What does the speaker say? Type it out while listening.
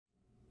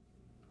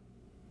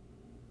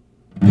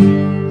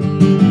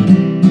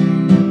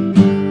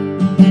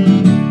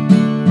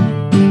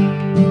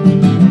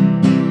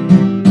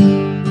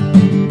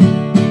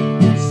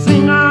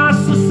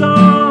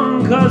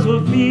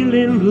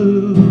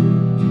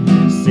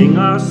Sing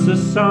us a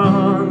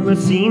song that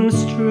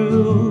seems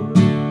true,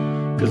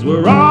 'cause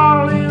we're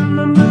all in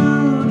the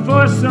mood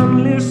for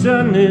some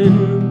listening,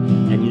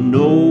 and you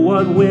know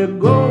what we're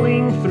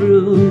going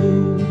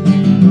through.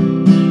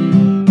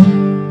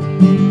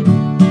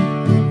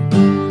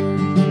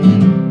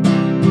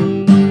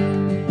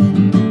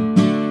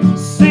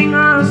 Sing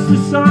us the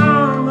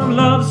song of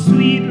love's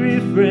sweet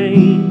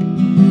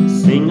refrain.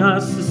 Sing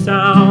us the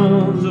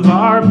sounds of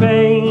our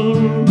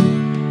pain,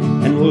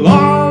 and we'll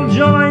all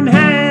join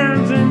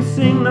hands and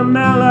sing the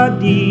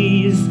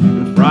melodies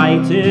and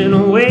frighten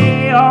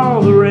away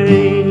all the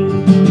rain.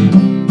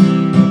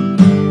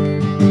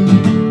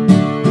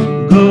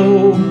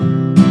 Go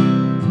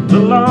the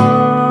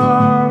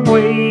long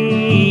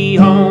way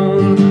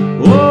home.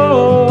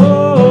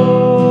 Oh,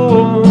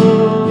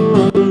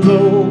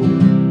 go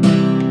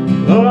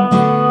the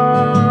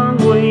long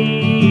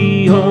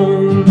way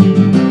home.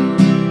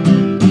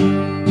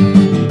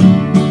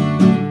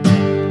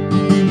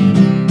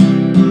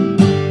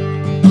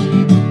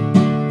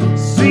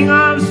 Sing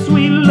of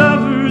sweet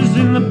lovers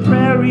in the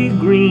prairie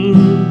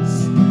greens.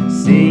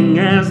 Sing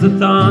as the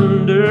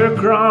thunder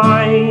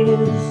cries,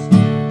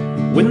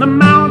 when the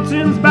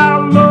mountains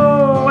bow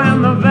low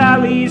and the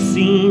valley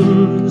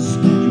seems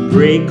to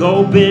break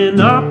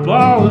open up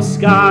all the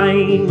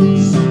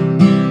skies.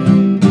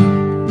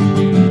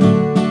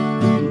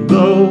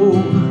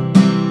 Go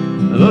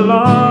the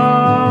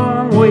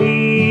long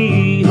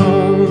way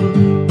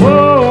home.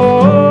 Oh,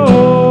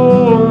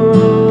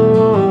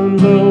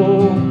 go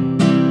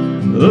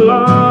the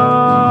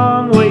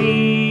long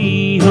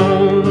way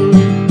home.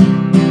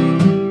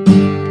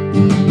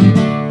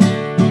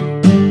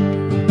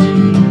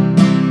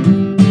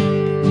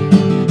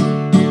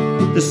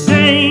 To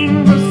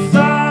sing for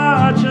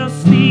such a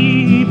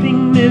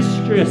sleeping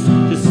mistress,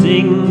 to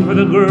sing for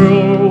the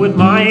girl with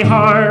my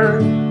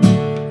heart.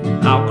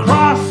 I'll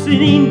cross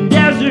any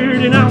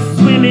desert and I'll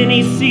swim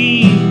any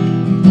sea,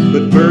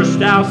 but first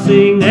I'll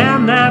sing,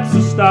 and that's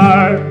the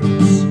start.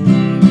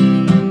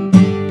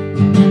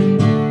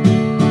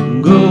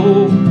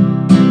 Go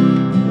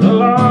the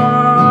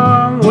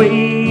long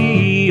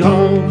way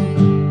home.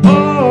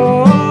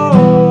 Oh,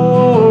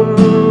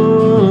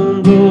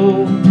 go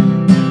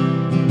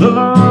the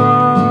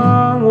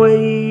long way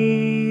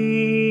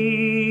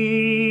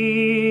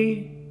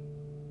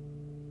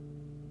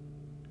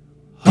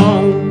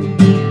home.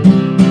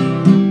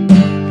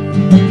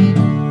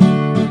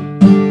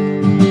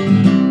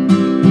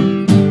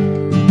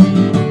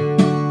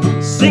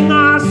 Sing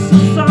us a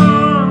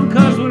song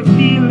 'cause we're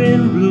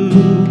feeling blue.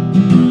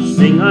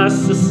 Sing us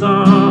a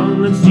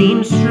song that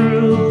seems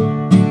true,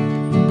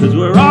 'cause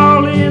we're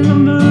all in the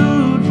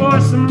mood for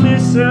some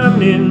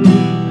listening,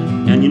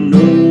 and you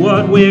know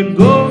what we're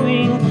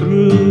going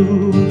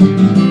through.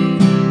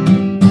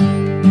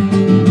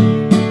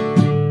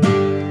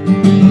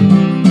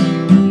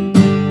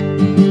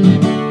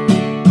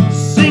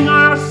 Sing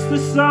us the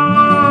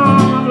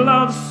song of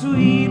love's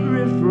sweet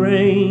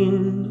refrain.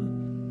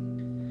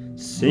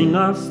 Sing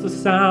us the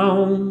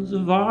sounds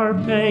of our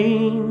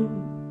pain,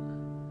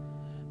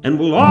 and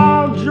we'll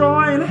all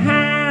join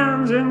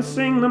hands and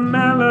sing the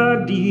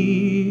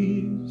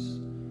melodies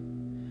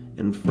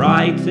and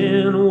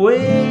frighten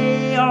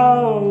away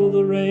all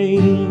the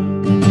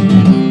rain.